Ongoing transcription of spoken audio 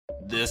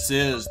This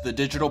is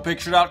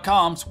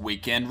The-Digital-Picture.com's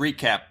weekend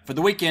recap for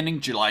the week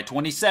ending July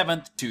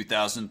 27th,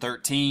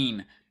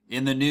 2013.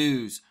 In the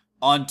news,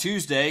 on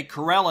Tuesday,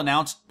 Corel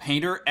announced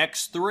Painter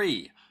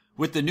X3.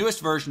 With the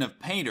newest version of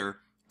Painter,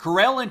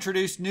 Corel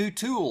introduced new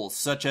tools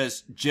such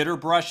as jitter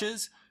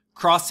brushes,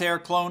 crosshair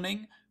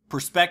cloning,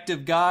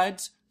 perspective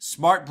guides,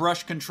 smart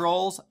brush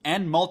controls,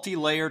 and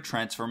multi-layer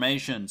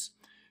transformations.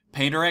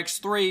 Painter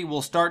X3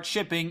 will start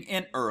shipping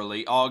in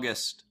early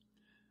August.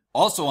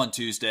 Also on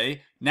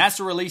Tuesday,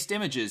 NASA released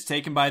images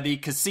taken by the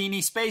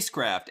Cassini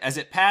spacecraft as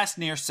it passed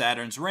near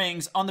Saturn's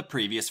rings on the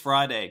previous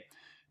Friday.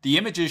 The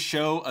images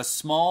show a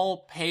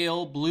small,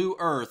 pale blue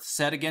Earth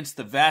set against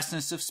the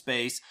vastness of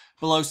space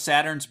below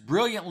Saturn's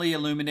brilliantly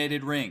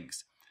illuminated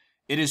rings.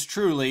 It is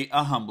truly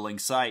a humbling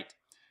sight.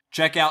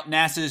 Check out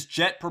NASA's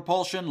Jet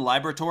Propulsion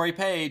Laboratory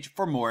page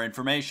for more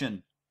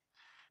information.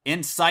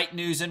 In Site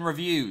News and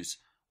Reviews,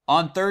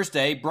 on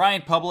Thursday,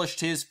 Brian published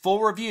his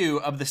full review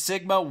of the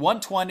Sigma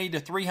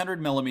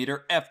 120-300mm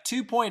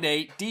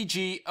f2.8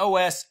 DG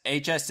OS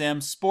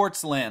HSM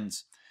sports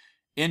lens.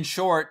 In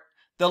short,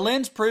 the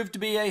lens proved to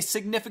be a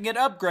significant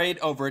upgrade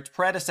over its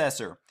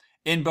predecessor,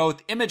 in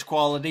both image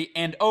quality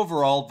and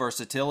overall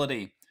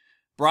versatility.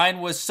 Brian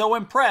was so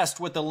impressed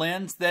with the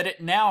lens that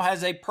it now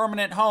has a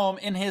permanent home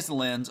in his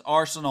lens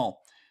arsenal.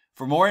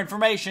 For more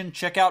information,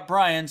 check out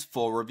Brian's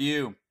full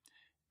review.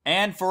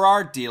 And for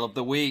our Deal of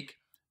the Week,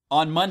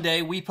 on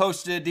Monday, we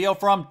posted a deal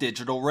from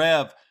Digital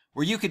Rev,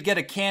 where you could get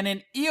a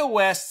Canon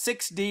EOS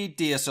 6D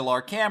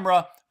DSLR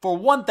camera for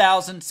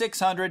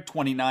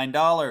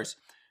 $1,629.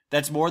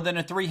 That's more than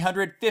a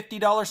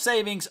 $350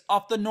 savings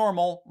off the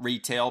normal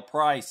retail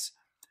price.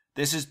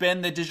 This has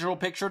been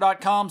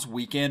The-Digital-Picture.com's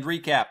Weekend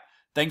Recap.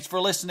 Thanks for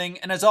listening,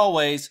 and as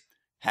always,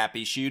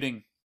 happy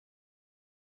shooting.